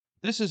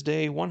This is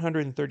day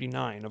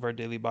 139 of our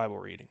daily Bible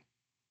reading.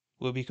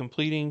 We'll be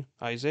completing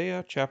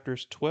Isaiah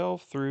chapters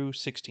 12 through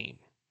 16.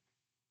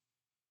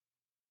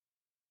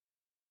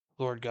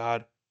 Lord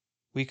God,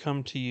 we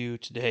come to you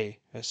today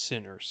as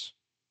sinners,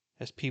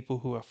 as people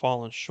who have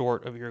fallen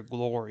short of your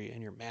glory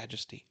and your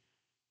majesty.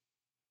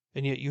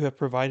 And yet you have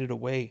provided a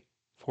way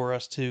for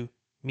us to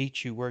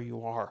meet you where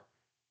you are,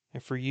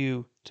 and for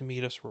you to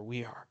meet us where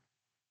we are.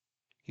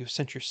 You have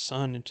sent your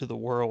Son into the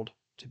world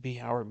to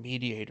be our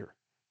mediator.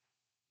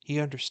 He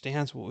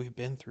understands what we've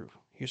been through.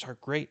 He's our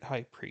great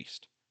high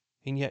priest.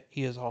 And yet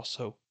he is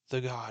also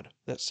the God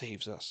that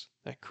saves us,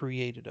 that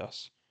created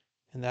us,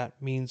 and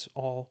that means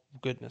all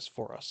goodness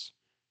for us.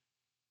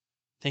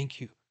 Thank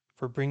you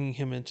for bringing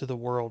him into the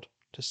world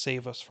to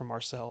save us from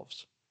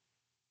ourselves.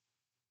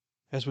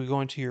 As we go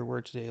into your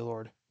word today,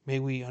 Lord, may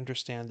we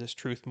understand this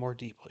truth more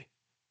deeply.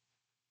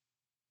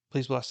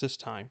 Please bless this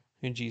time.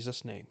 In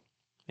Jesus' name,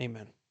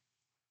 amen.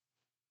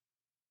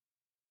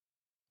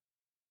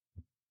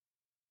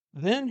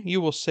 Then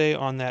you will say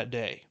on that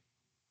day,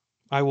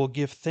 I will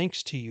give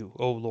thanks to you,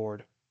 O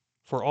Lord,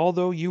 for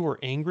although you were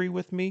angry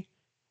with me,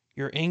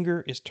 your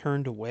anger is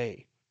turned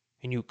away,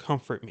 and you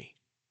comfort me.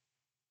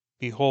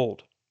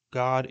 Behold,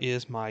 God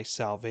is my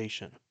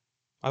salvation.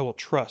 I will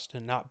trust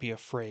and not be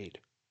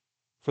afraid.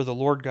 For the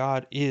Lord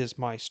God is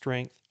my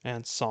strength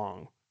and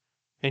song,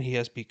 and he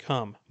has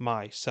become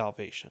my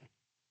salvation.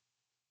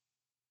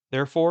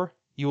 Therefore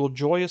you will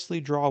joyously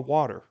draw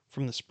water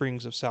from the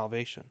springs of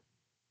salvation.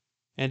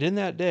 And in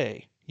that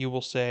day you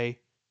will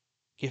say,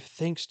 Give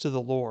thanks to the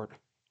Lord,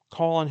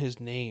 call on his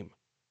name,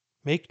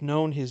 make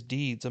known his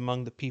deeds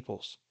among the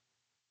peoples.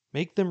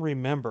 Make them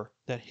remember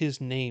that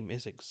his name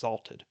is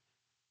exalted.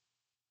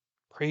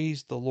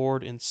 Praise the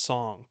Lord in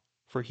song,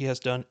 for he has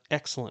done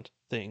excellent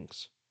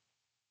things.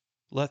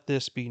 Let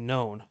this be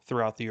known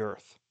throughout the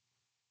earth.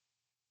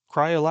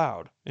 Cry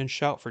aloud and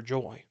shout for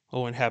joy,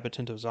 O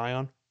inhabitant of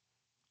Zion,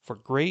 for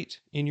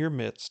great in your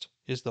midst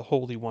is the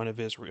Holy One of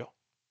Israel.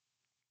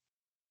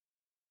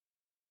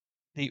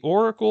 The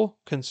oracle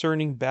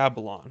concerning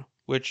Babylon,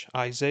 which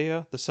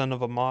Isaiah the son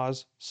of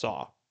Amoz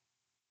saw.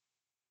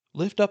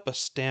 Lift up a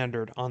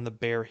standard on the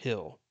bare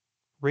hill.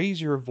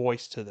 Raise your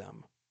voice to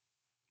them.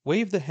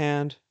 Wave the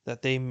hand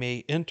that they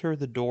may enter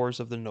the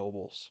doors of the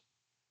nobles.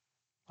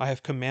 I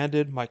have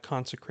commanded my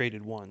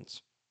consecrated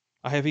ones.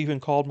 I have even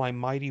called my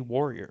mighty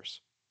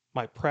warriors,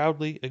 my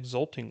proudly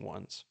exulting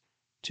ones,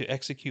 to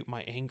execute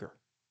my anger.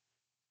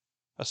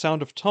 A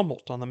sound of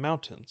tumult on the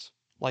mountains,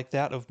 like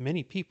that of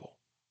many people.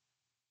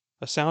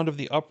 A sound of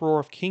the uproar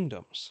of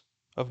kingdoms,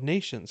 of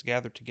nations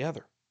gathered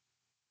together.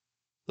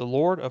 The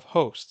Lord of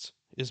hosts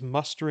is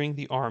mustering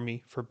the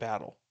army for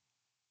battle.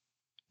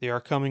 They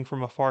are coming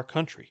from a far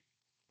country,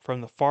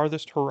 from the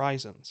farthest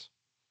horizons.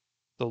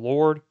 The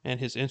Lord and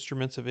his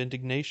instruments of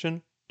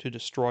indignation to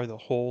destroy the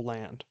whole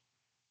land.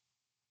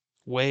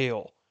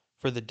 Wail,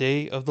 for the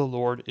day of the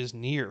Lord is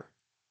near.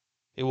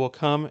 It will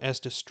come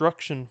as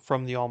destruction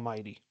from the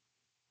Almighty.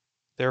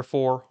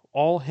 Therefore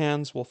all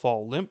hands will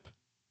fall limp,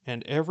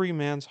 and every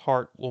man's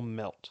heart will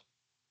melt.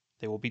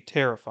 They will be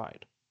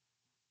terrified.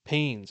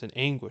 Pains and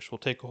anguish will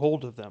take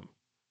hold of them.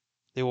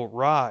 They will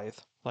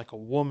writhe like a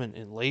woman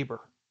in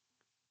labor.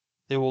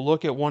 They will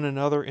look at one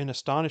another in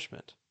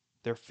astonishment,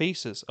 their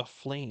faces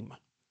aflame.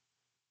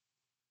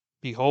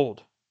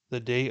 Behold, the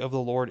day of the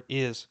Lord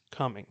is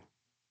coming,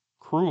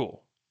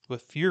 cruel,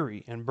 with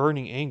fury and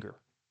burning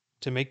anger,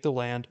 to make the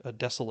land a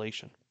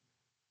desolation.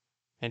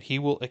 And he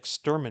will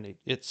exterminate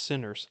its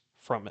sinners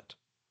from it.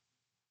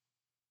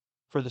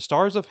 For the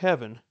stars of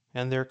heaven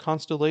and their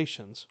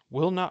constellations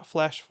will not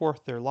flash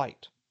forth their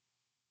light.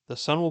 The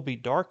sun will be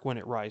dark when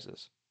it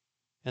rises,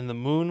 and the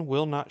moon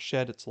will not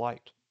shed its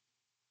light.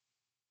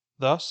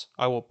 Thus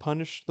I will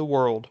punish the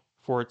world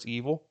for its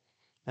evil,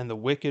 and the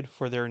wicked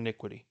for their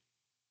iniquity.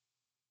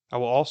 I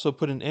will also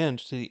put an end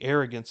to the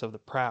arrogance of the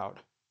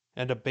proud,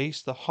 and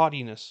abase the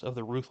haughtiness of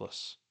the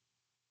ruthless.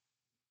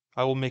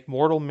 I will make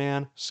mortal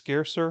man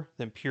scarcer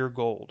than pure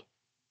gold,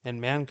 and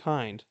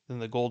mankind than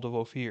the gold of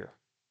Ophir.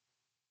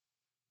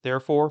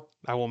 Therefore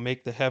I will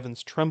make the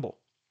heavens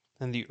tremble,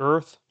 and the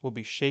earth will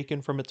be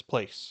shaken from its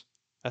place,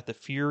 at the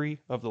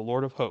fury of the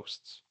Lord of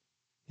hosts,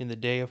 in the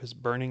day of his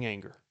burning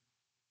anger.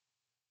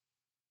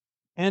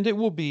 And it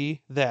will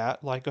be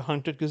that like a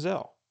hunted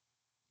gazelle,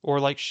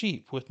 or like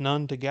sheep with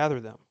none to gather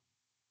them.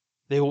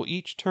 They will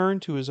each turn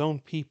to his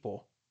own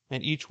people,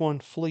 and each one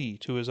flee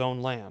to his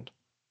own land.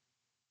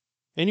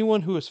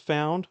 Anyone who is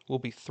found will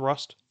be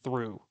thrust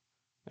through,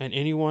 and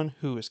anyone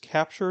who is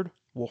captured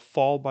will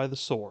fall by the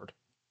sword.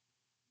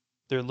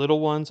 Their little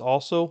ones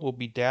also will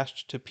be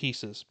dashed to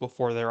pieces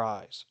before their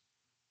eyes.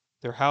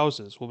 Their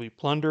houses will be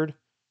plundered,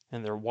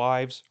 and their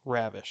wives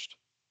ravished.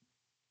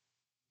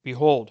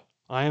 Behold,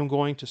 I am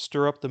going to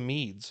stir up the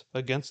Medes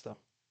against them,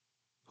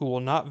 who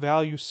will not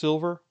value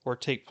silver or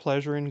take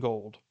pleasure in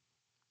gold,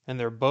 and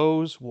their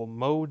bows will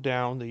mow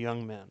down the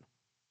young men.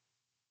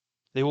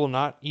 They will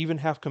not even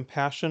have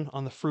compassion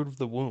on the fruit of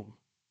the womb,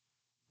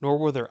 nor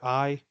will their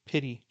eye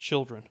pity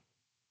children.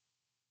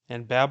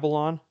 And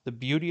Babylon, the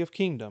beauty of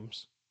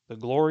kingdoms, the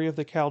glory of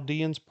the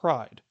Chaldeans'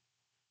 pride,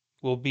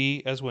 will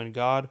be as when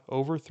God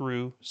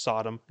overthrew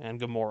Sodom and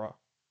Gomorrah.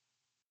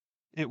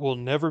 It will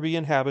never be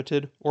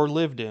inhabited or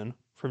lived in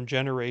from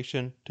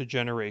generation to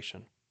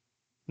generation,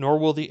 nor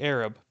will the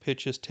Arab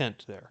pitch his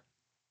tent there,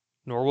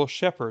 nor will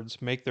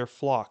shepherds make their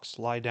flocks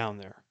lie down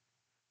there.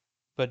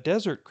 But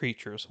desert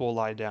creatures will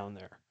lie down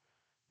there,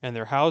 and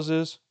their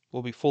houses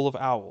will be full of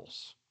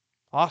owls.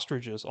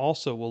 Ostriches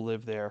also will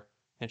live there,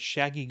 and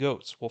shaggy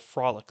goats will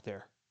frolic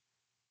there.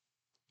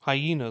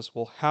 Hyenas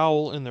will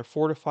howl in their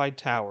fortified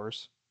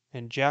towers,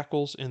 and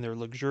jackals in their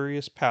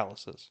luxurious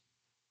palaces.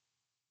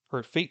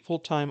 Her fateful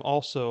time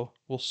also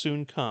will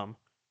soon come,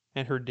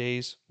 and her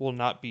days will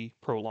not be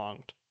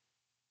prolonged.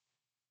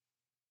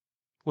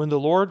 When the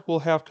Lord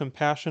will have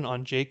compassion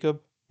on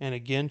Jacob, and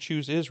again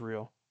choose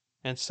Israel,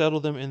 and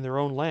settle them in their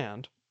own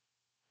land,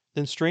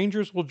 then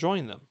strangers will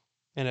join them,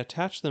 and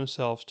attach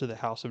themselves to the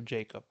house of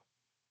Jacob.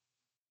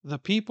 The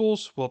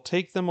peoples will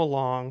take them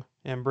along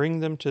and bring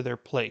them to their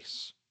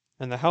place,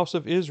 and the house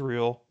of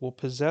Israel will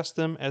possess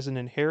them as an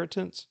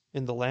inheritance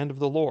in the land of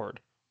the Lord,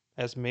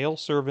 as male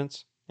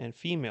servants and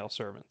female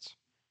servants.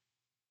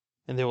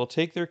 And they will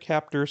take their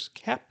captors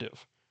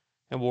captive,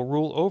 and will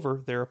rule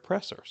over their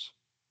oppressors.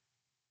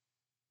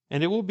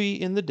 And it will be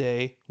in the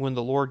day when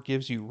the Lord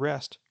gives you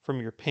rest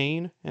from your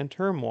pain and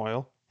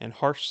turmoil and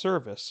harsh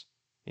service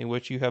in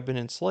which you have been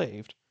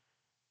enslaved,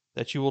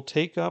 that you will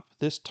take up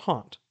this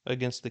taunt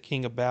against the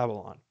king of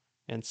Babylon,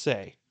 and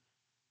say,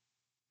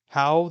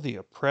 "How the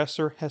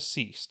oppressor has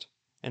ceased,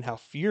 and how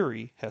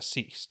fury has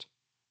ceased!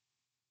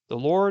 The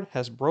Lord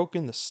has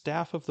broken the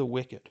staff of the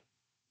wicked,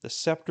 the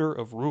scepter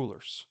of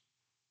rulers,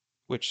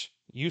 which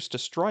used to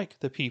strike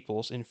the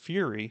peoples in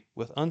fury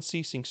with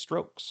unceasing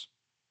strokes,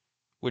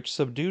 which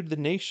subdued the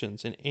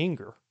nations in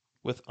anger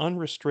with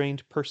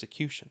unrestrained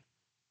persecution.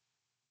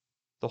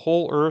 The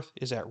whole earth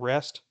is at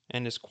rest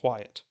and is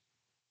quiet.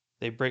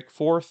 They break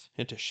forth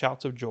into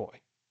shouts of joy.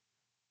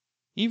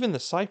 Even the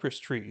cypress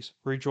trees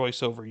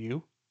rejoice over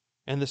you,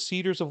 and the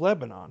cedars of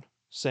Lebanon,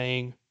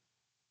 saying,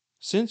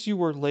 'Since you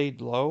were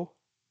laid low,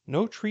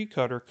 no tree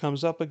cutter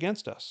comes up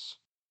against us.'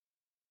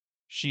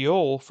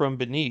 Sheol from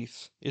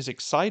beneath is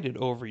excited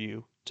over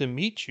you to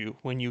meet you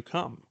when you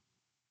come.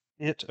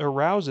 It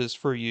arouses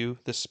for you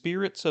the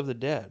spirits of the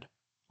dead,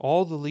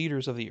 all the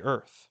leaders of the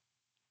earth.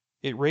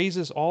 It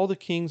raises all the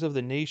kings of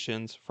the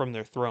nations from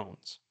their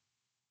thrones.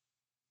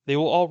 They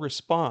will all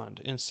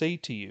respond and say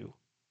to you,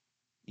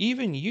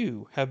 'Even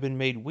you have been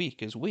made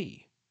weak as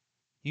we.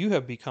 You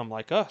have become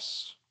like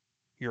us.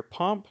 Your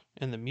pomp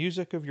and the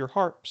music of your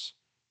harps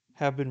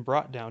have been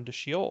brought down to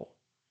Sheol.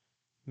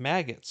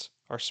 Maggots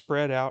are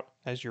spread out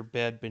as your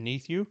bed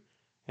beneath you,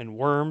 and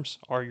worms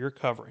are your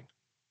covering.'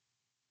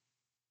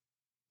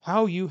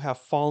 How you have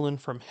fallen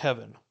from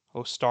heaven,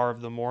 O star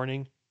of the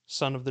morning,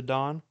 son of the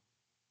dawn!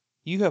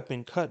 You have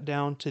been cut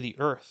down to the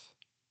earth,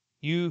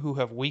 you who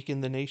have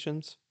weakened the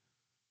nations.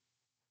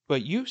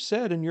 But you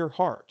said in your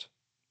heart,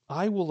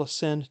 'I will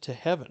ascend to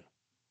heaven.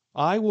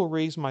 I will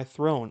raise my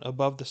throne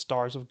above the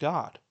stars of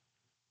God,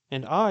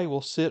 and I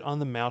will sit on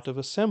the mount of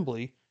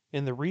assembly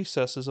in the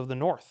recesses of the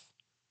north.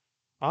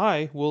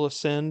 I will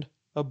ascend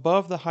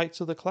above the heights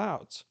of the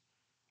clouds.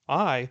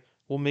 I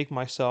will make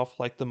myself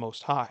like the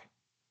Most High.'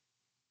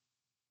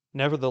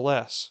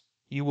 Nevertheless,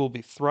 you will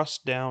be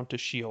thrust down to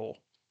Sheol,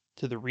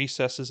 to the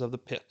recesses of the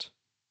pit.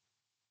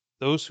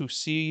 Those who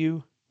see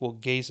you will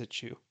gaze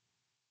at you.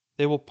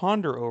 They will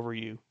ponder over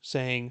you,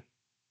 saying,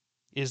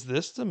 'Is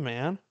this the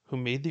man who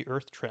made the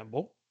earth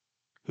tremble,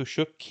 who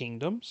shook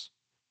kingdoms,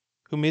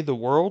 who made the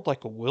world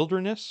like a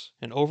wilderness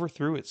and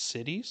overthrew its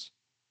cities,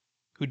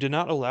 who did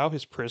not allow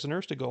his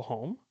prisoners to go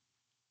home?'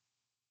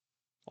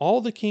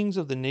 All the kings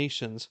of the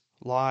nations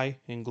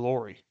lie in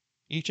glory,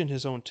 each in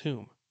his own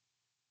tomb.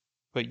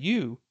 But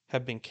you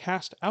have been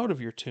cast out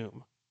of your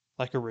tomb,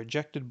 like a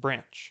rejected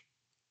branch,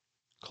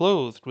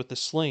 clothed with the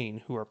slain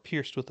who are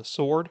pierced with the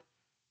sword,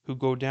 who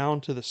go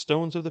down to the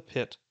stones of the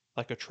pit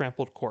like a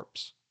trampled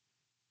corpse.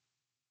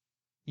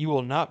 You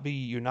will not be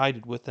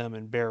united with them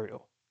in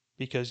burial,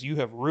 because you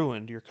have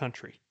ruined your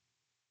country.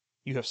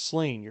 You have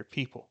slain your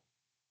people.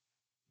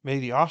 May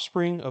the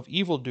offspring of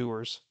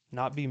evildoers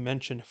not be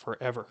mentioned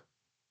forever.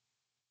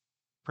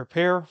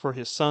 Prepare for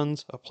his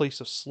sons a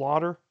place of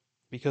slaughter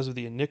because of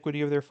the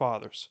iniquity of their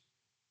fathers.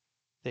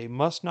 They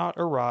must not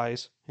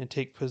arise and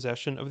take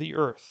possession of the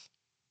earth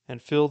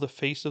and fill the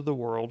face of the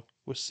world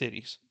with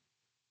cities.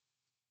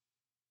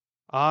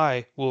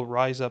 I will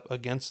rise up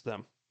against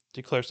them,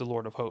 declares the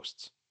Lord of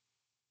hosts,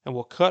 and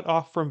will cut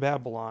off from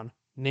Babylon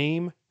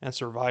name and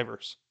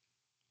survivors,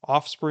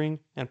 offspring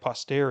and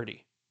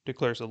posterity,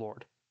 declares the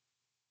Lord.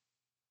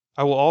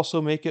 I will also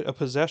make it a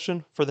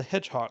possession for the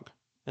hedgehog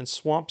and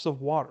swamps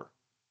of water,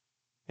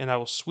 and I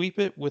will sweep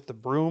it with the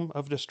broom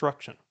of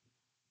destruction,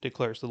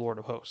 declares the Lord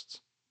of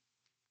hosts.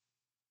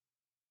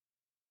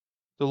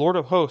 The Lord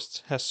of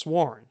hosts has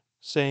sworn,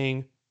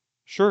 saying,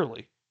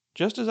 'Surely,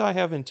 just as I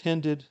have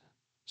intended,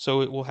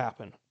 so it will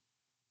happen,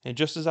 and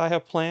just as I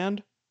have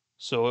planned,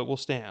 so it will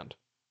stand,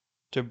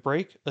 to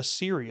break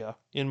Assyria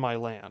in my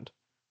land,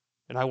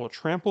 and I will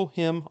trample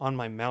him on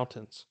my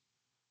mountains,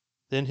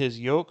 Then his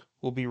yoke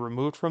will be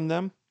removed from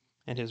them,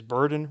 and his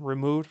burden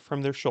removed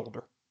from their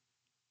shoulder.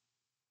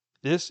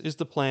 This is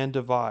the plan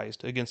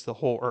devised against the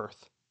whole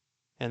earth,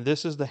 and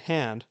this is the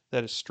hand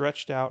that is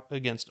stretched out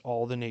against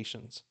all the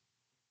nations.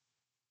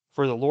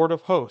 For the Lord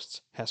of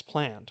hosts has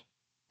planned,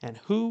 and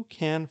who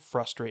can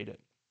frustrate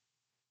it?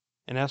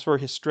 And as for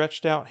his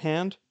stretched out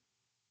hand,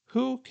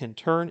 who can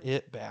turn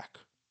it back?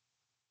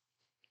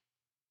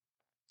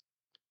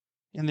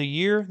 In the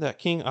year that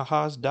King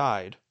Ahaz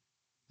died,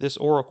 this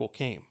oracle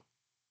came.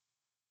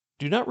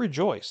 Do not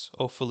rejoice,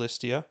 O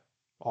Philistia,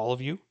 all of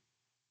you,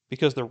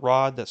 because the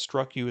rod that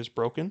struck you is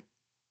broken.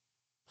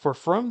 For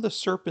from the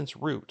serpent's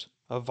root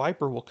a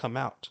viper will come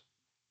out,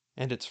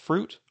 and its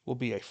fruit will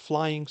be a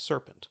flying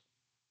serpent.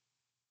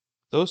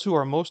 Those who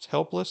are most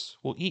helpless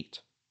will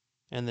eat,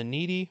 and the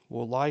needy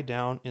will lie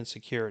down in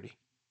security.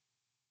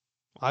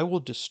 I will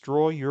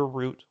destroy your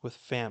root with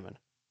famine,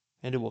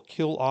 and it will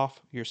kill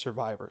off your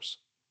survivors.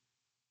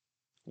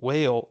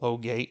 Wail, O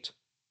gate!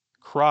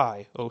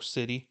 Cry, O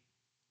city!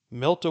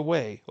 Melt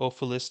away, O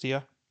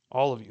Philistia,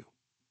 all of you.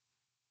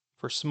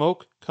 For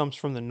smoke comes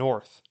from the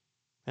north,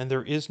 and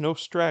there is no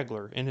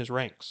straggler in his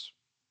ranks.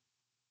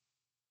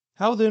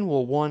 How then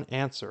will one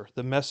answer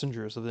the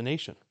messengers of the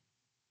nation?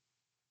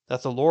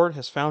 That the Lord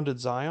has founded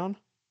Zion,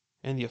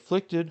 and the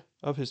afflicted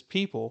of his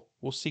people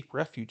will seek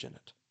refuge in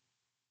it.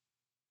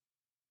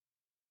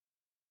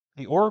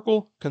 The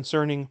oracle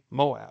concerning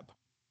Moab.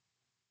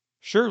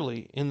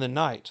 Surely in the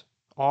night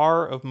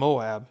Ar of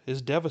Moab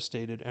is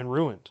devastated and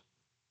ruined.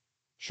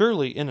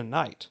 Surely in a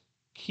night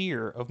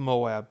Kir of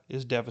Moab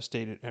is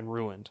devastated and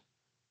ruined.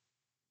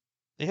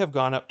 They have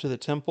gone up to the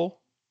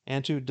temple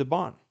and to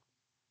Dibon,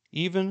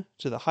 even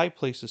to the high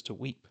places to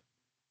weep.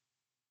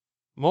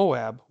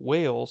 Moab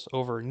wails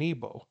over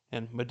Nebo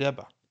and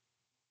Medeba.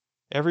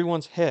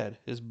 Everyone's head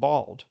is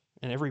bald,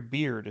 and every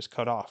beard is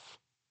cut off.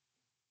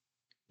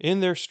 In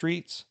their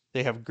streets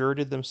they have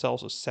girded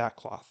themselves with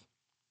sackcloth.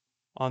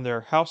 On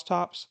their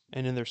housetops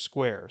and in their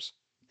squares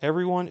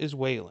everyone is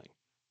wailing,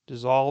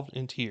 dissolved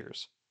in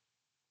tears.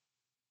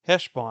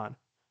 Heshbon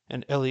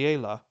and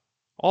Elealeh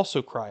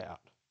also cry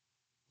out.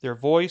 Their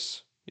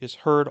voice is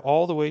heard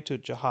all the way to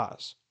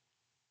Jahaz.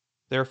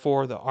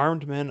 Therefore the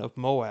armed men of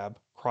Moab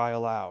cry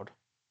aloud.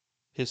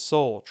 His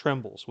soul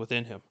trembles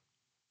within him.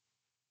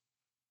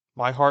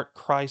 My heart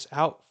cries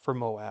out for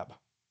Moab.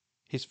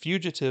 His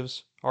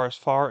fugitives are as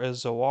far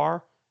as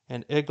Zoar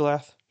and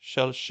Eglath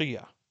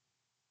Shalishiah.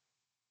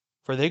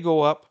 For they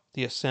go up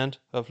the ascent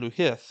of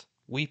Luhith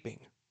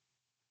weeping.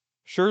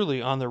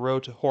 Surely on the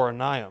road to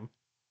Horonaim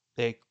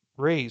they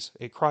raise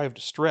a cry of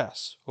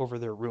distress over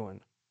their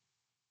ruin.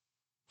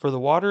 For the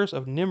waters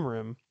of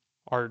Nimrim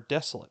are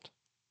desolate.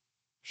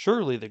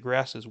 Surely the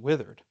grass is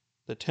withered,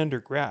 the tender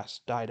grass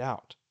died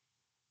out.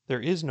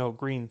 There is no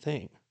green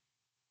thing.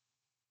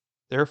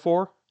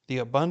 Therefore, the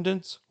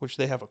abundance which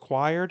they have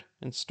acquired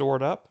and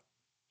stored up,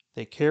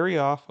 they carry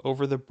off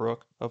over the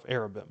brook of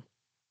Arabim.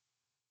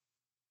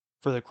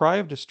 For the cry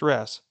of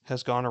distress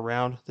has gone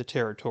around the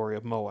territory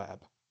of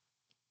Moab.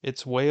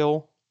 Its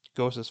wail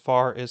goes as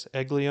far as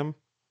Eglaim,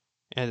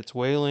 and its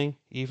wailing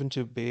even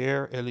to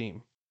Beer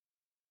Elim.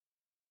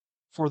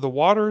 For the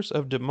waters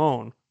of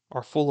Dimon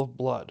are full of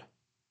blood.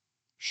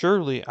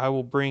 Surely I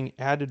will bring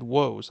added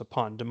woes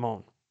upon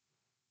Dimon,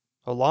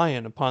 a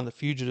lion upon the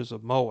fugitives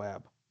of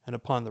Moab, and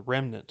upon the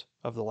remnant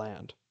of the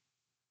land.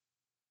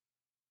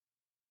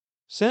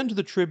 Send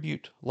the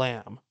tribute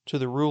lamb to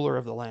the ruler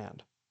of the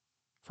land,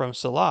 from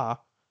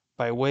Selah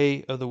by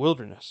way of the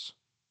wilderness,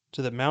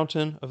 to the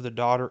mountain of the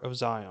daughter of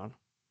Zion.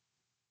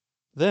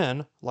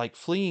 Then, like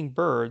fleeing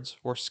birds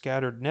or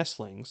scattered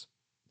nestlings,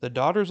 the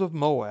daughters of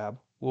Moab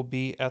will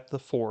be at the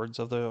fords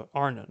of the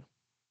Arnon.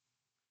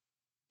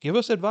 Give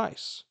us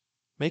advice.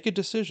 Make a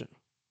decision.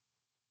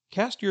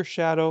 Cast your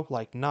shadow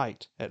like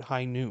night at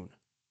high noon.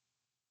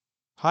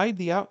 Hide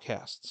the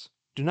outcasts.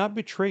 Do not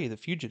betray the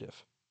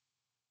fugitive.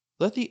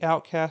 Let the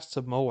outcasts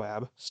of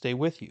Moab stay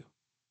with you.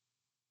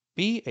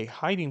 Be a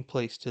hiding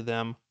place to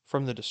them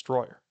from the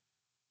destroyer.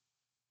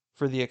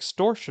 For the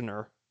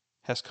extortioner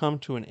has come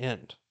to an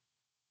end.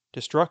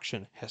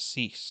 Destruction has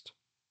ceased.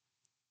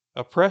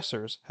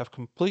 Oppressors have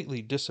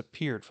completely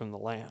disappeared from the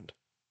land.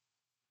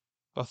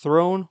 A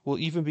throne will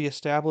even be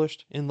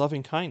established in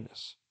loving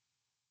kindness,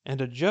 and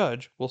a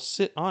judge will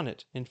sit on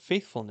it in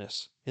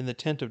faithfulness in the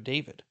tent of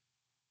David.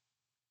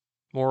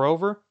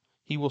 Moreover,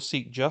 he will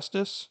seek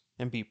justice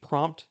and be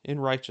prompt in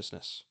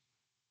righteousness.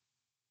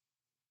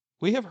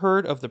 We have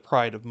heard of the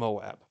pride of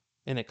Moab,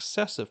 an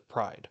excessive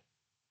pride,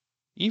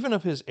 even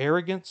of his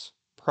arrogance,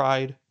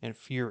 pride, and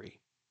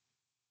fury.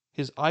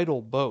 His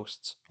idle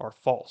boasts are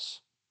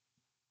false.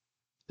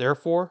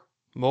 Therefore,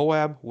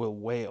 Moab will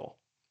wail.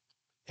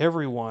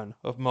 Every one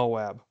of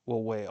Moab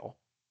will wail.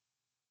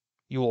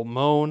 You will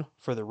moan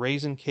for the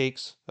raisin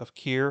cakes of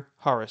Kir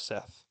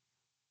Hareseth,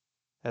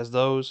 as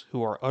those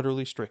who are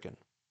utterly stricken.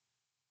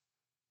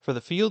 For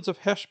the fields of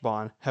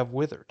Heshbon have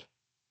withered,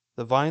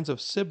 the vines of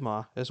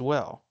Sibmah as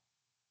well.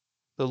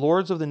 The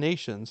lords of the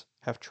nations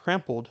have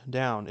trampled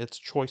down its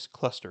choice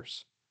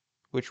clusters,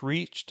 which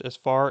reached as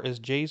far as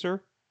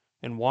Jazer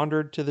and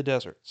wandered to the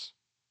deserts.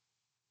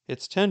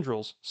 Its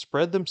tendrils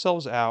spread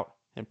themselves out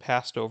and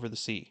passed over the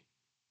sea.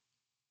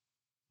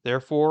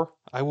 Therefore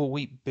I will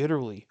weep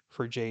bitterly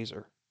for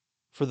Jazer,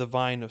 for the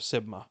vine of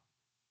Sibmah.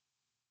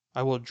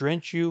 I will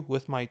drench you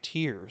with my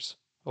tears,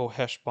 O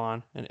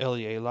Heshbon and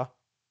Elealeh,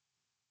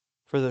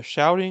 for the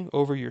shouting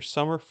over your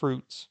summer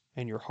fruits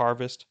and your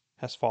harvest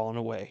has fallen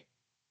away.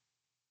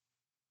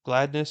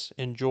 Gladness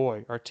and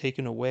joy are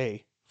taken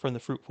away from the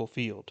fruitful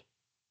field.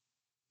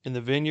 In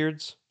the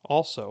vineyards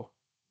also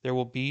there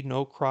will be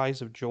no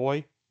cries of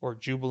joy or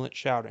jubilant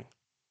shouting.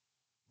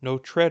 No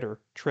treader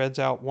treads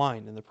out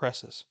wine in the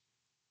presses,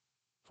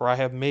 for I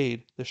have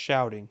made the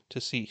shouting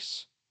to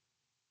cease.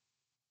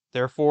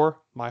 Therefore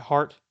my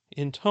heart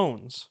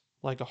intones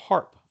like a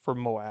harp for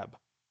Moab,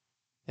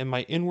 and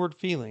my inward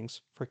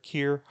feelings for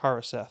Kir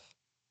Hareseth.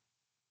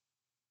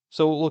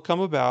 So it will come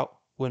about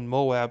when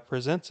Moab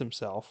presents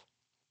himself,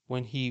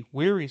 when he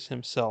wearies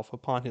himself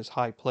upon his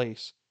high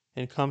place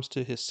and comes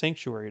to his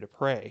sanctuary to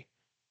pray,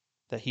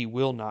 that he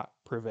will not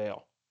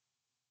prevail.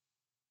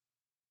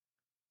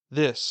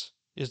 This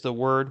is the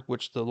word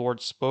which the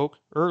Lord spoke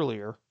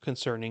earlier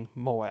concerning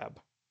Moab.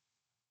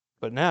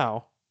 But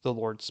now the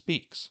Lord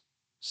speaks,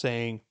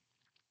 saying,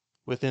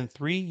 within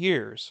 3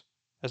 years,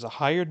 as a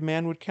hired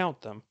man would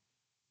count them,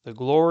 the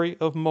glory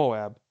of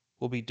Moab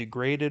will be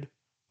degraded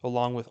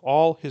along with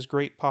all his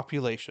great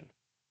population,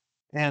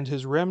 and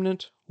his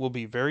remnant will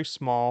be very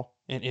small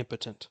and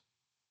impotent.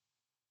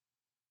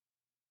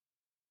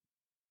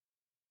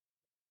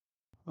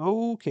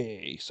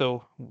 Okay,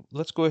 so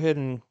let's go ahead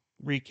and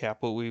recap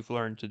what we've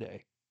learned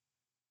today.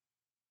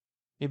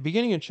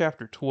 Beginning in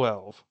chapter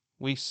 12,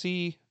 we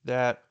see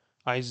that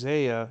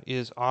Isaiah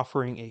is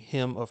offering a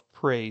hymn of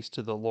praise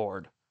to the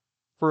Lord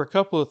for a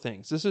couple of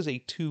things. This is a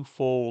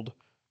twofold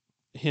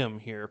hymn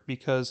here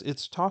because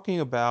it's talking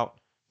about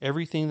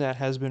everything that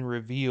has been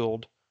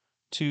revealed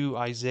to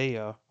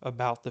Isaiah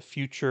about the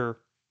future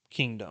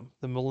kingdom,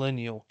 the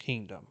millennial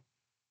kingdom,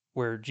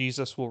 where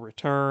Jesus will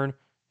return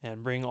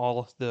and bring all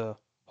of the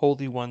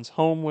holy ones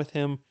home with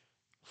him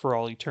for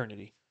all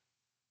eternity.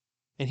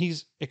 And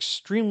he's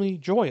extremely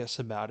joyous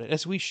about it,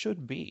 as we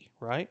should be,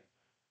 right?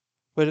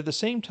 But at the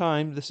same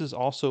time, this is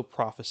also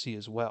prophecy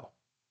as well.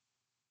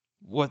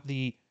 What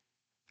the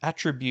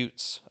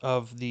attributes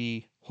of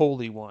the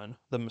Holy One,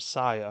 the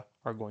Messiah,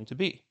 are going to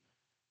be.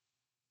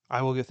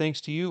 I will give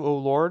thanks to you, O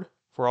Lord,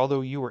 for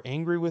although you were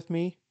angry with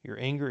me, your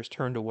anger is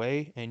turned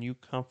away, and you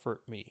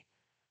comfort me.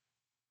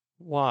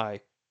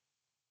 Why?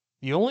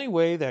 The only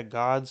way that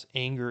God's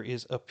anger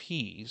is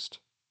appeased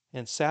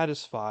and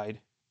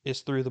satisfied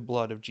is through the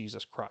blood of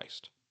Jesus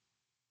Christ.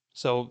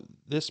 So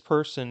this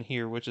person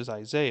here, which is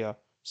Isaiah,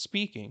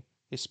 speaking,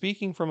 is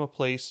speaking from a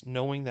place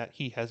knowing that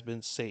he has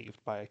been saved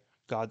by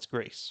God's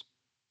grace.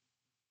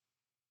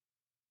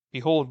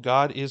 Behold,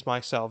 God is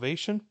my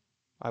salvation.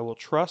 I will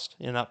trust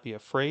and not be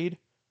afraid,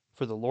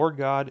 for the Lord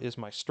God is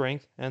my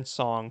strength and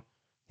song,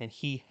 and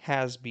he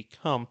has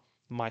become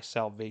my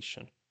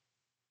salvation.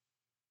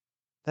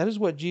 That is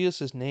what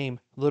Jesus' name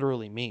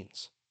literally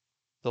means.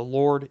 The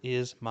Lord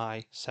is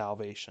my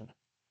salvation.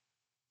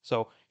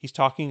 So he's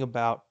talking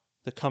about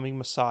the coming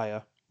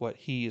Messiah, what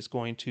he is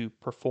going to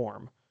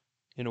perform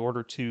in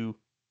order to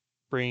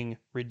bring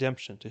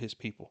redemption to his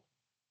people.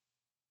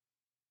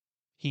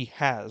 He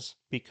has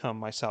become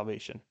my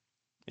salvation.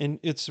 And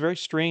it's very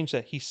strange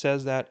that he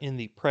says that in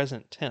the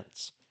present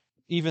tense,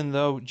 even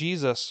though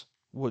Jesus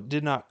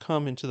did not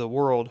come into the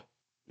world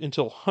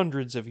until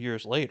hundreds of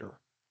years later.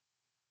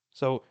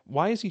 So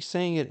why is he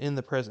saying it in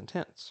the present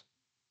tense?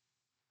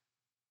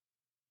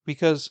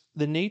 Because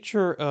the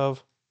nature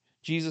of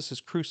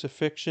Jesus'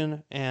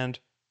 crucifixion and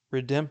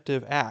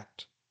redemptive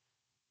act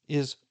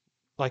is,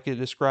 like it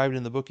described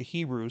in the book of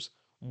Hebrews,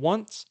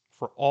 once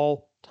for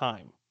all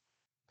time.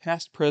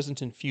 Past,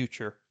 present, and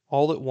future,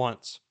 all at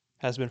once,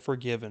 has been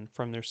forgiven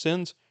from their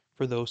sins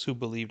for those who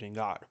believed in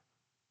God.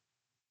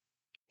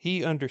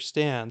 He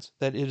understands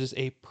that it is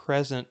a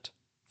present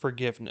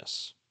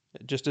forgiveness,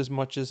 just as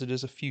much as it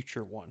is a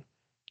future one.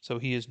 So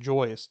he is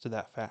joyous to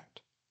that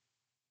fact.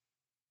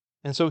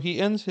 And so he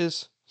ends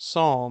his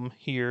psalm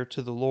here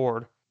to the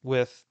Lord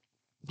with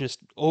just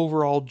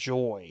overall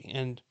joy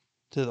and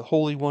to the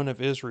Holy One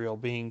of Israel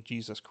being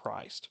Jesus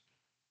Christ,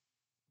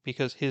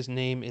 because his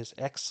name is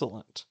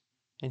excellent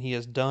and he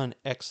has done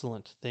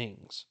excellent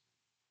things.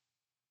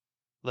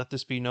 Let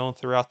this be known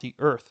throughout the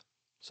earth.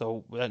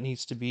 So that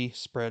needs to be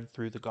spread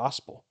through the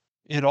gospel.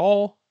 It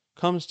all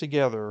comes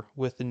together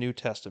with the New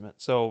Testament.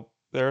 So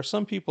there are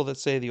some people that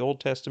say the Old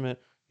Testament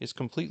is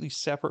completely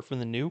separate from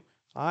the New.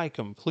 I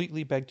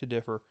completely beg to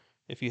differ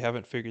if you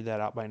haven't figured that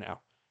out by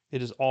now.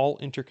 It is all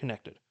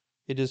interconnected.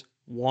 It is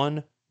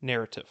one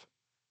narrative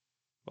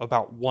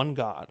about one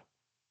God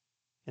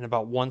and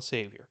about one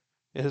Savior.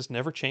 It has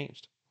never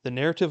changed. The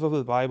narrative of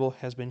the Bible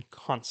has been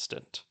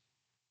constant.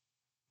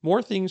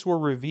 More things were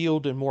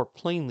revealed and more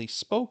plainly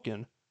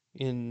spoken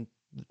in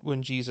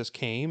when Jesus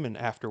came and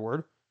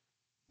afterward,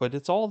 but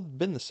it's all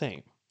been the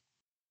same.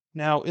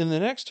 Now, in the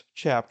next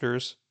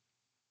chapters,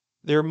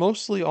 they're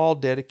mostly all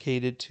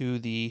dedicated to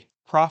the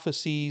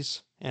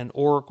prophecies and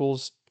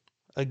oracles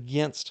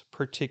against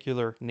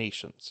particular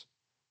nations.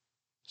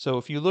 So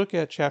if you look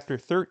at chapter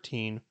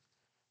 13,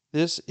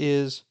 this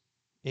is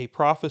a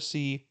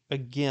prophecy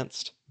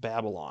against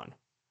Babylon.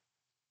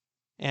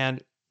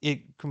 And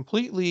it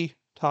completely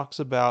talks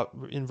about,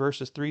 in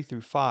verses 3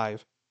 through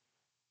 5,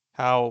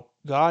 how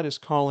God is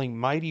calling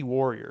mighty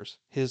warriors,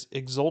 his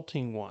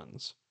exulting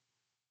ones,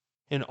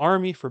 an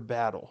army for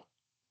battle.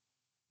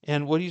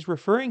 And what he's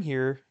referring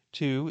here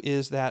to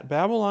is that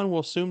Babylon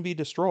will soon be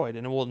destroyed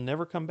and it will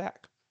never come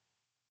back.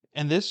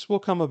 And this will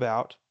come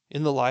about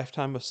in the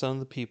lifetime of some of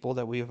the people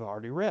that we have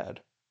already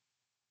read.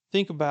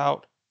 Think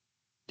about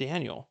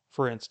Daniel,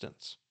 for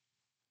instance.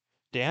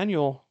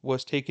 Daniel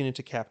was taken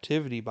into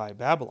captivity by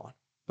Babylon,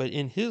 but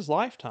in his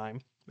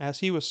lifetime, as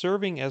he was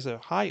serving as a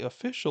high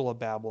official of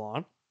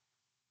Babylon,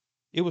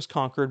 it was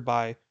conquered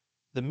by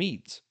the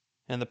Medes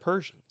and the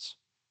Persians.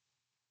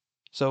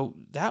 So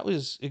that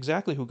was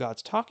exactly who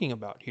God's talking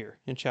about here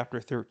in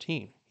chapter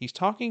 13. He's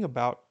talking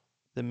about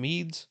the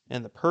Medes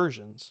and the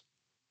Persians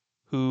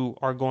who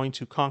are going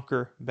to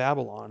conquer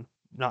Babylon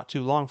not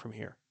too long from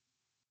here.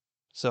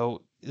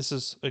 So this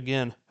is,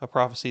 again, a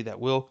prophecy that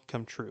will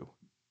come true.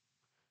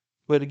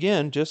 But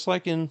again, just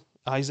like in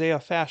Isaiah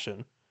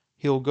fashion,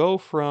 he'll go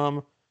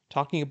from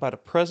talking about a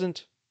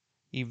present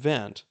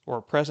event or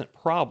a present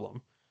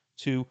problem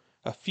to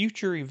a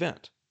future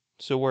event.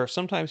 So where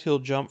sometimes he'll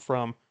jump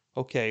from,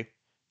 okay,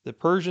 the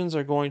Persians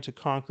are going to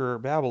conquer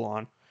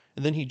Babylon,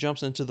 and then he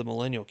jumps into the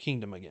millennial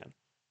kingdom again,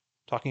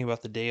 talking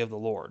about the day of the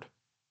Lord.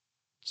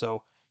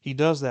 So he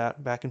does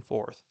that back and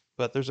forth,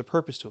 but there's a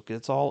purpose to it.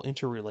 It's all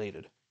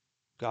interrelated.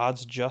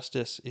 God's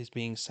justice is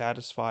being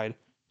satisfied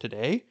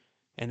today,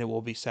 and it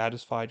will be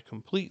satisfied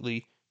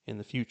completely in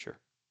the future.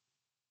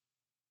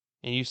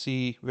 And you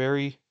see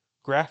very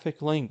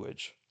graphic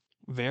language,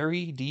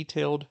 very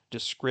detailed,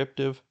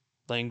 descriptive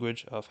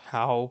language of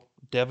how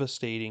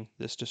devastating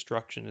this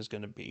destruction is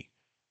going to be.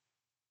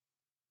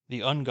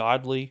 The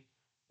ungodly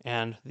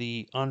and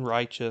the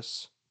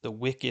unrighteous, the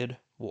wicked,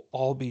 will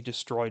all be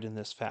destroyed in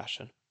this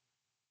fashion.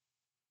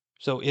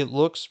 So it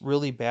looks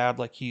really bad,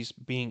 like he's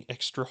being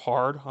extra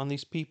hard on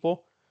these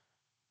people,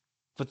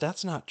 but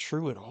that's not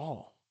true at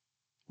all.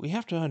 We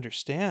have to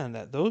understand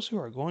that those who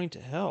are going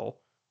to hell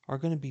are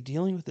going to be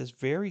dealing with this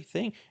very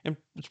thing, and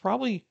it's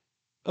probably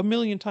a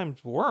million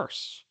times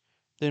worse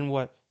than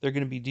what they're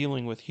going to be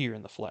dealing with here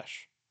in the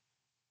flesh.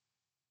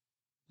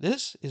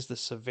 This is the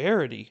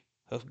severity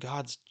of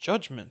God's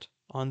judgment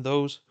on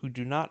those who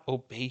do not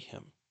obey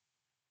him.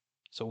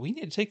 So we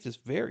need to take this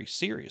very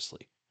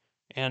seriously.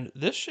 And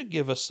this should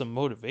give us some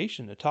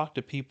motivation to talk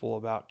to people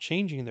about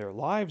changing their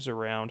lives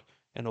around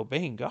and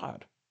obeying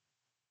God.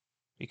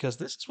 Because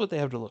this is what they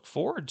have to look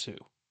forward to.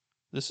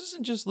 This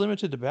isn't just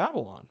limited to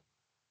Babylon.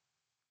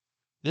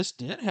 This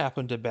did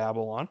happen to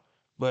Babylon,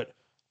 but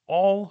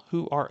all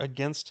who are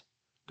against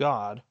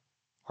God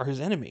are his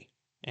enemy,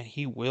 and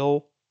he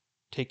will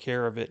take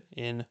care of it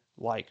in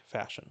like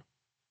fashion.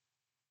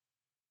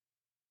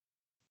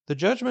 The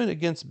judgment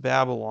against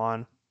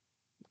Babylon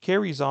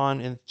carries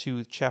on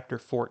into chapter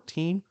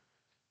 14,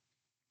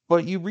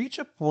 but you reach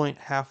a point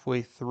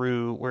halfway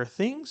through where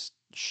things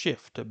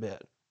shift a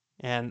bit.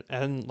 And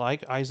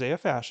like Isaiah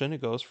fashion,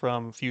 it goes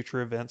from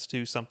future events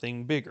to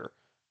something bigger.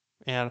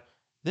 And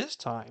this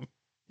time,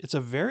 it's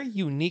a very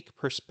unique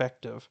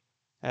perspective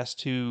as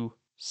to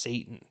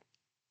Satan.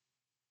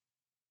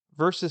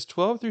 Verses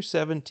 12 through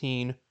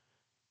 17,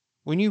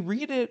 when you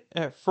read it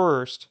at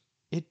first,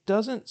 it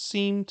doesn't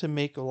seem to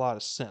make a lot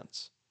of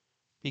sense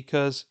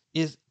because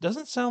it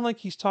doesn't sound like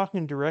he's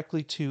talking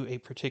directly to a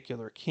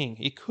particular king.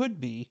 It could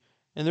be,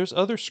 and there's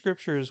other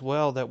scripture as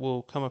well that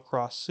we'll come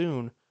across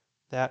soon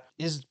that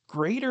is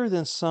greater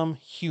than some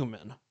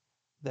human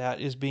that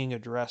is being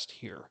addressed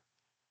here.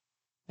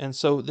 And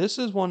so this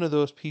is one of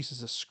those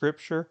pieces of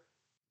scripture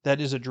that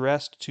is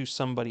addressed to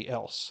somebody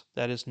else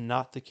that is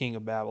not the king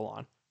of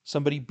Babylon,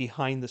 somebody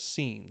behind the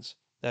scenes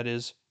that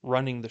is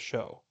running the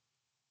show.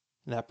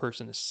 And that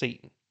person is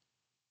Satan.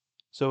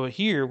 So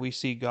here we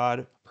see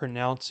God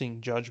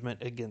pronouncing judgment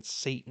against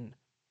Satan,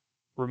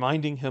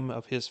 reminding him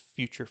of his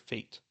future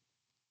fate.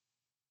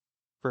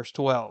 Verse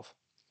 12,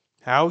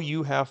 how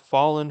you have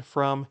fallen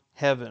from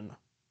heaven,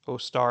 O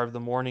star of the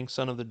morning,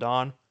 son of the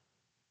dawn.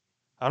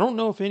 I don't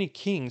know if any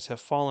kings have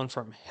fallen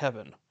from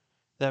heaven.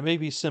 That may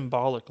be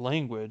symbolic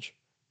language,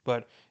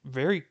 but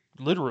very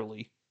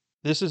literally,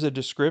 this is a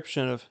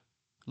description of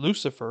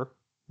Lucifer,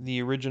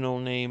 the original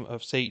name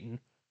of Satan.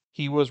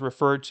 He was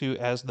referred to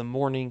as the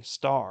morning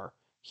star.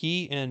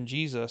 He and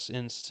Jesus,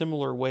 in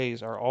similar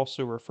ways, are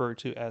also referred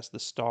to as the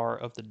star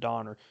of the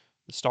dawn or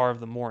the star of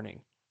the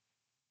morning.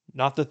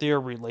 Not that they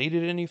are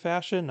related in any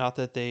fashion, not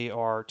that they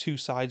are two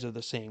sides of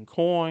the same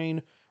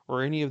coin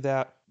or any of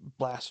that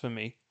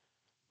blasphemy.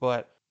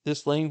 But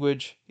this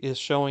language is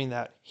showing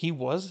that he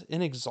was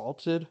an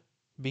exalted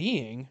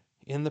being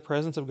in the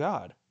presence of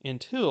God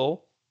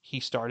until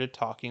he started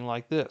talking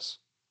like this.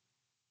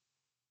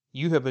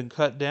 You have been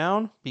cut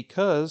down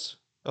because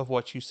of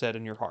what you said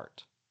in your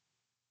heart.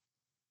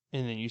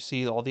 And then you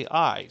see all the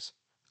I's.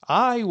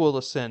 I will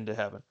ascend to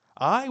heaven.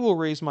 I will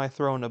raise my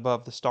throne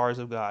above the stars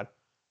of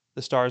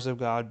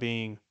God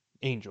being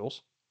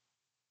angels,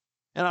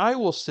 and I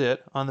will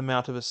sit on the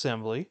Mount of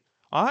Assembly.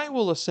 I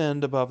will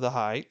ascend above the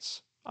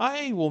heights.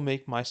 I will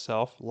make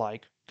myself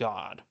like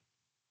God.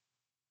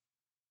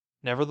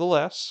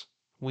 Nevertheless,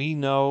 we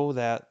know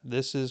that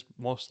this is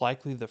most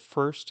likely the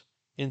first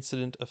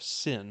incident of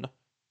sin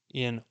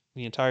in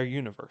the entire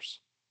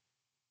universe.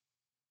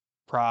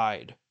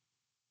 Pride,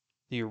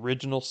 the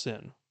original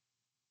sin.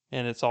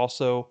 And it's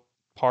also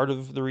part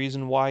of the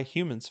reason why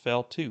humans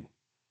fell too.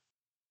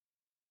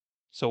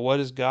 So, what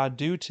does God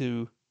do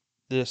to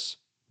this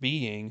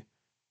being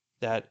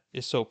that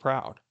is so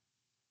proud?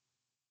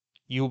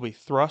 You will be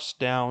thrust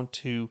down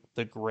to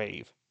the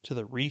grave, to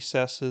the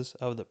recesses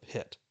of the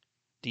pit,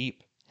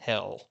 deep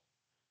hell.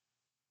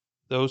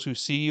 Those who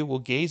see you will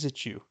gaze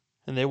at you,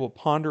 and they will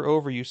ponder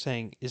over you,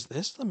 saying, "Is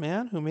this the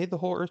man who made the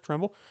whole earth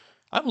tremble?"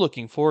 I'm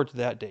looking forward to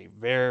that day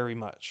very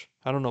much.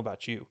 I don't know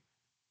about you,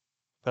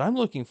 but I'm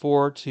looking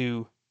forward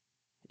to,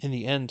 in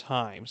the end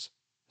times,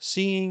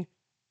 seeing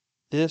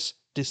this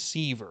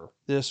deceiver,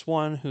 this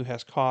one who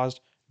has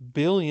caused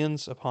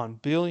billions upon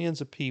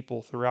billions of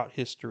people throughout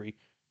history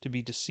to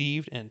be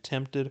deceived and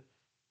tempted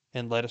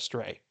and led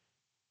astray.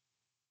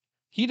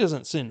 He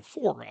doesn't sin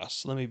for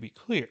us, let me be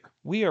clear.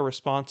 We are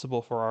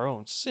responsible for our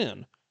own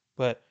sin,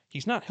 but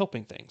he's not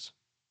helping things.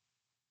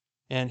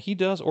 And he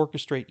does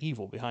orchestrate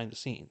evil behind the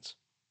scenes.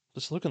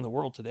 Just look in the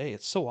world today,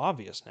 it's so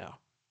obvious now.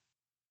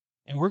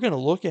 And we're going to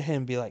look at him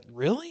and be like,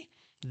 really?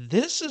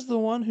 This is the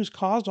one who's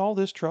caused all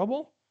this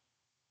trouble?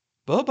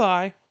 Bye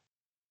bye.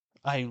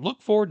 I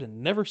look forward to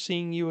never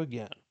seeing you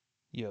again,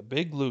 you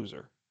big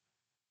loser.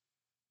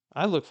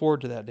 I look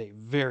forward to that day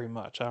very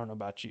much. I don't know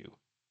about you.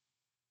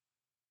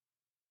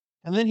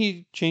 And then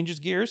he changes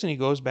gears and he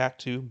goes back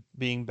to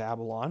being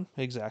Babylon,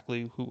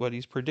 exactly what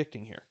he's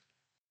predicting here.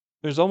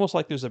 There's almost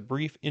like there's a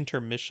brief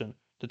intermission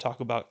to talk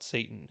about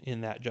Satan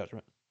in that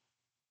judgment.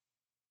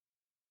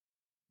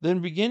 Then,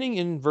 beginning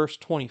in verse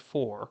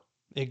 24,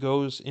 it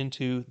goes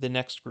into the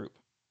next group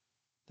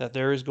that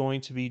there is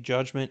going to be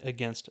judgment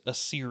against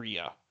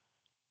Assyria.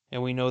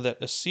 And we know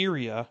that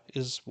Assyria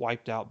is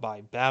wiped out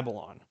by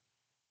Babylon.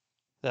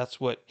 That's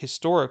what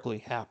historically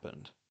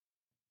happened.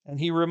 And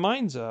he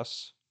reminds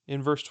us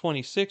in verse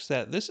 26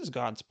 that this is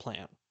God's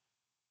plan.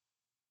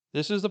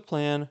 This is the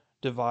plan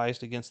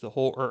devised against the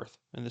whole earth.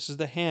 And this is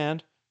the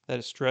hand that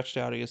is stretched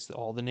out against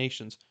all the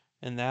nations.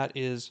 And that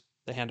is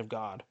the hand of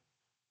God.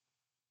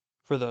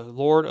 For the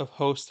Lord of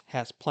hosts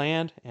has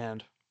planned,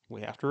 and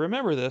we have to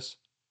remember this,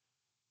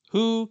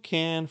 who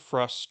can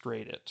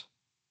frustrate it?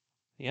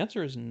 The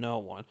answer is no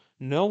one.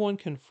 No one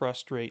can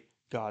frustrate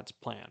God's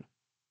plan.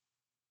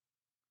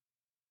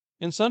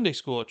 In Sunday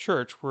school at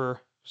church, we're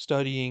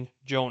studying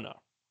Jonah.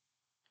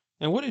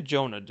 And what did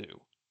Jonah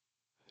do?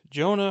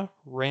 Jonah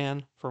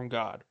ran from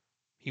God.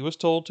 He was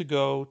told to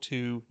go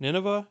to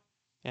Nineveh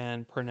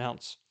and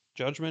pronounce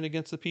judgment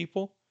against the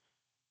people,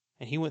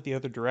 and he went the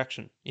other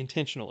direction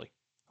intentionally.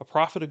 A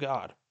prophet of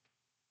God.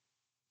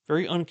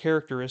 Very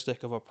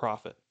uncharacteristic of a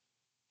prophet.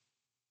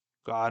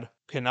 God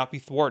cannot be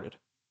thwarted.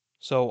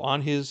 So,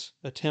 on his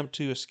attempt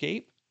to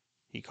escape,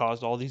 he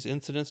caused all these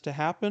incidents to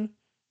happen,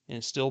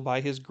 and still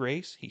by his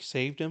grace, he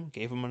saved him,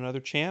 gave him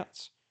another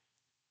chance,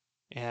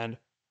 and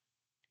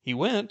he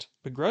went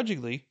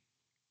begrudgingly,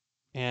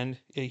 and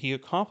he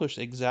accomplished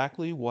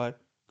exactly what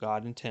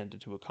God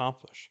intended to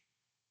accomplish.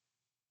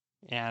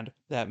 And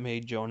that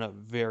made Jonah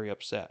very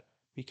upset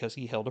because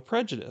he held a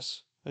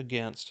prejudice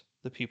against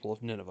the people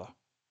of Nineveh,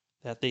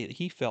 that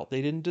he felt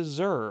they didn't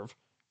deserve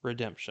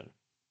redemption,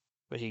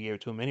 but he gave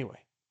it to them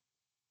anyway.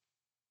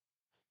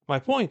 My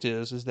point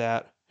is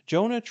that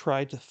Jonah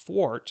tried to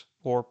thwart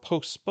or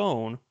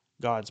postpone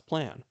God's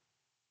plan.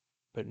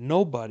 But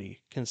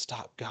nobody can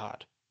stop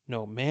God.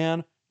 No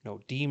man,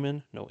 no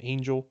demon, no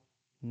angel,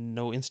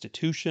 no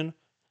institution,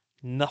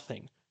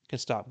 nothing can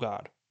stop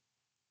God.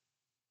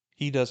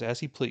 He does as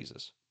he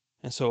pleases.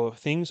 And so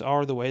things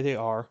are the way they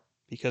are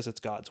because it's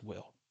God's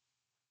will.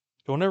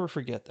 Don't ever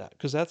forget that,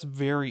 because that's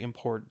very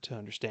important to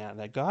understand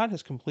that God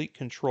has complete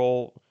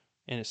control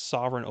and is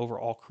sovereign over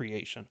all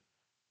creation.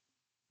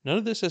 None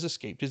of this has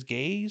escaped his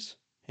gaze,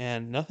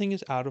 and nothing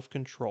is out of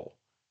control.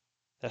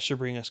 That should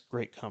bring us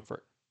great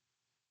comfort.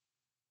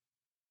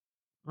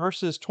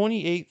 Verses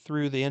 28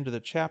 through the end of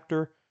the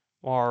chapter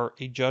are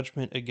a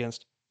judgment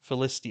against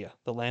Philistia,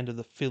 the land of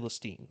the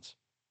Philistines.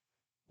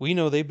 We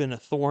know they've been a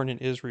thorn in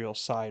Israel's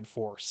side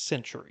for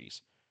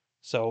centuries,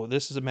 so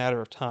this is a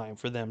matter of time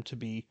for them to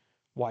be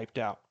wiped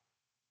out.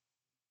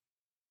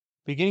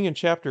 Beginning in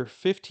chapter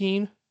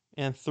 15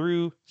 and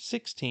through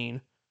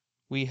 16,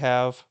 we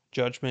have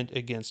judgment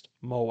against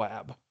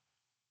Moab.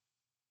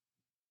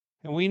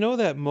 And we know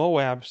that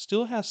Moab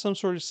still has some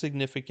sort of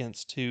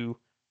significance to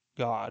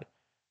God,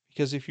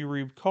 because if you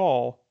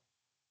recall,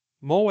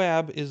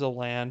 Moab is a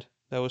land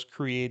that was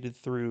created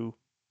through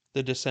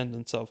the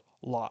descendants of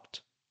Lot,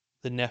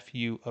 the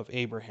nephew of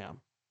Abraham.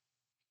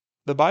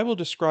 The Bible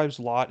describes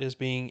Lot as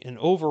being an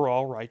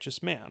overall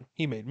righteous man.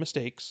 He made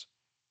mistakes,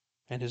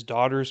 and his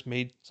daughters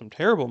made some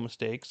terrible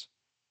mistakes,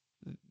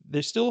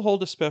 They still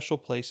hold a special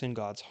place in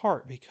God's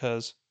heart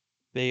because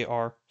they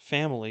are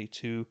family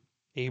to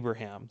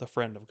Abraham, the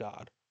friend of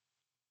God.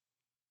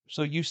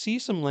 So you see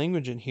some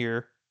language in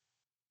here.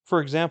 For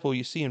example,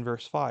 you see in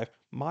verse 5,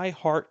 my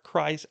heart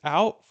cries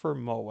out for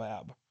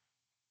Moab.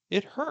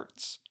 It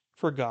hurts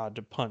for God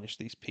to punish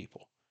these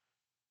people.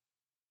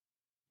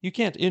 You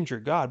can't injure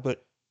God,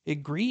 but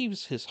it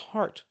grieves his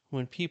heart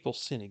when people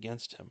sin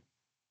against him.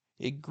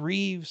 It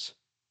grieves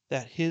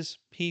that his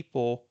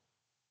people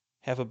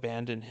have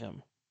abandoned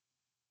him.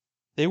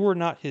 They were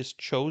not his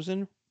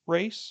chosen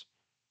race,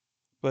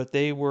 but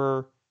they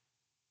were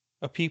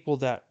a people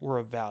that were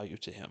of value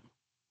to him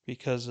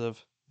because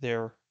of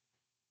their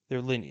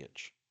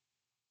lineage.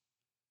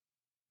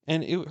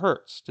 And it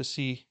hurts to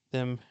see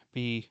them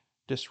be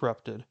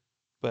disrupted.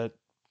 But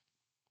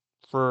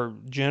for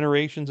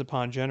generations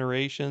upon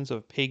generations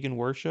of pagan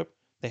worship,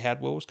 they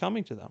had what was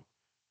coming to them.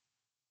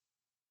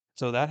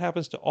 So that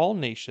happens to all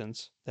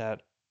nations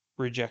that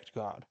reject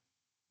God.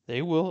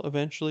 They will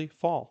eventually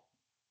fall.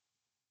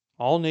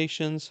 All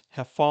nations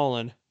have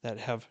fallen that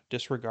have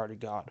disregarded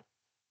God,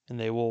 and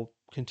they will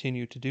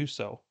continue to do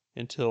so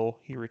until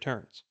he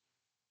returns.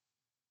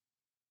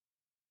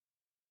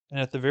 And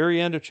at the very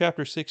end of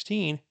chapter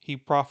 16, he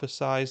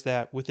prophesies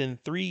that within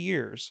 3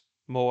 years,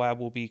 Moab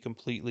will be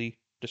completely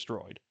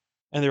destroyed,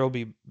 and there will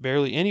be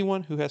barely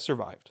anyone who has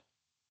survived.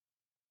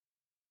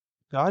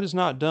 God is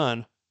not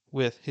done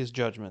with his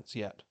judgments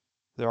yet.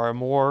 There are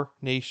more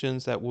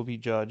nations that will be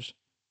judged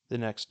the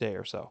next day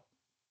or so.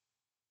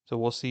 So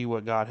we'll see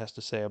what God has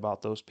to say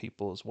about those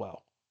people as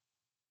well.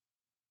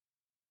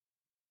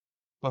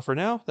 But for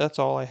now, that's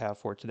all I have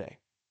for today.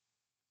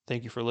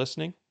 Thank you for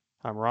listening.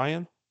 I'm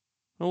Ryan,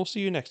 and we'll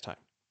see you next time.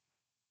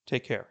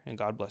 Take care, and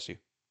God bless you.